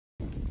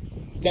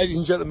Ladies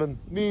and gentlemen,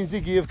 me and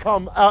Ziggy have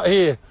come out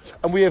here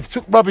and we have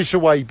took rubbish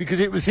away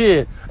because it was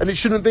here and it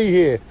shouldn't be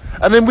here.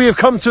 And then we have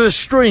come to a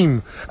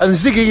stream and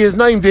Ziggy has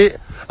named it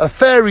a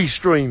fairy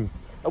stream.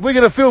 And we're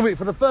going to film it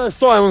for the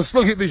first time on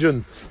Slug It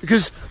Vision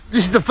because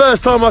this is the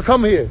first time I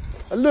come here.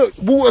 And look,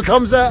 water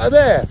comes out of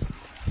there.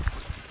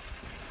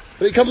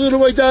 And it comes all the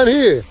way down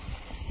here.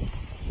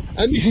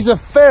 And this is a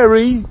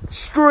fairy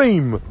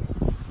stream.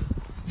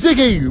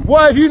 Ziggy,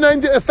 why have you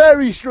named it a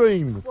fairy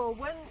stream? Well,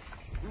 when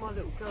my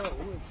little girl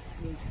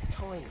was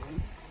tiny,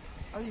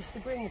 I used to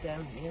bring her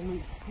down here and we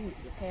used to call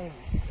it the fairy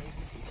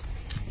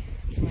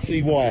stream.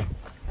 See why?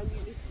 And you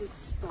lift the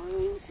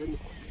stones and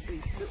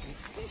there's little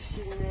fish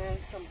in there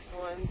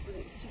sometimes and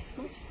it's just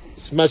magical.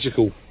 It's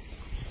magical.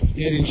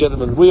 Ladies and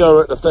gentlemen, we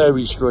are at the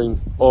fairy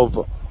stream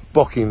of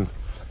Bocking.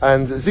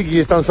 And Ziggy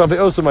has done something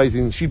else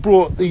amazing. She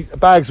brought the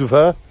bags with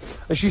her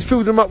and she's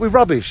filled them up with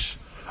rubbish.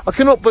 I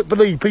cannot but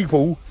believe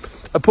people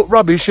have put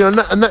rubbish in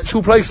a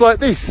natural place like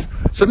this.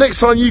 So next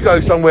time you go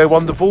somewhere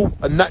wonderful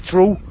and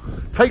natural,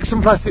 take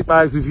some plastic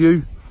bags with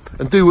you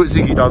and do what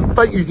Ziggy done.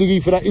 Thank you,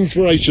 Ziggy, for that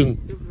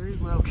inspiration. You're very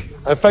welcome.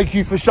 And thank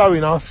you for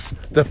showing us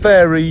the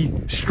fairy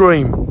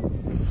stream.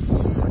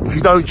 If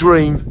you don't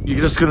dream, you're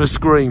just going to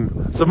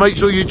scream. So make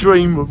sure you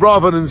dream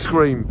rather than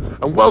scream.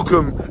 And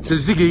welcome to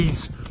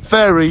Ziggy's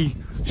fairy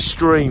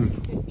stream.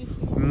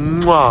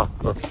 Mwah.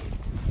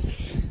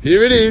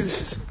 Here it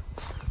is,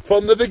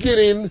 from the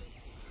beginning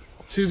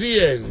to the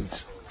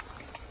end.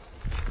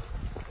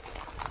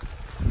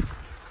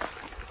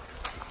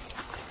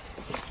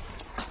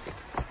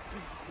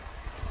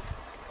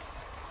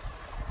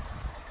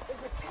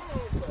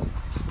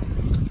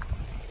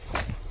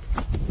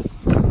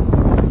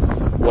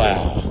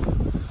 Wow,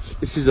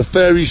 this is a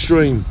fairy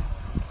stream.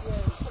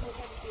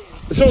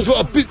 It's always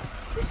got a bit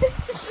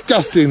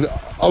disgusting.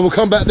 I will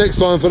come back next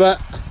time for that.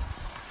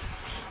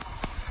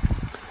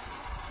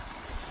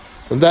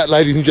 And that,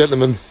 ladies and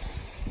gentlemen,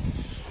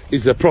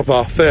 is a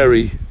proper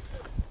fairy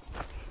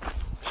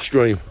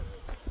stream.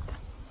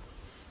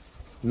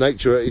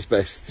 Nature at its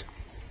best.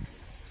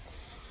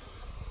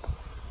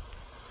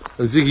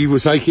 And Ziggy will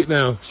take it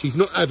now. She's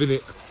not having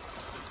it.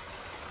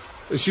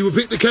 And she will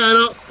pick the can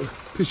up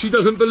because she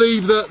doesn't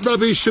believe that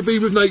rubbish should be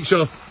with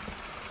nature.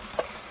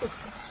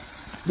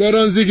 Well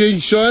done,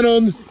 Ziggy. Shine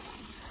on.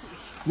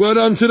 Well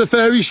done to the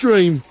fairy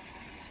stream.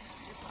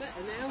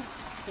 Better now.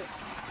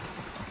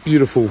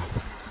 Beautiful.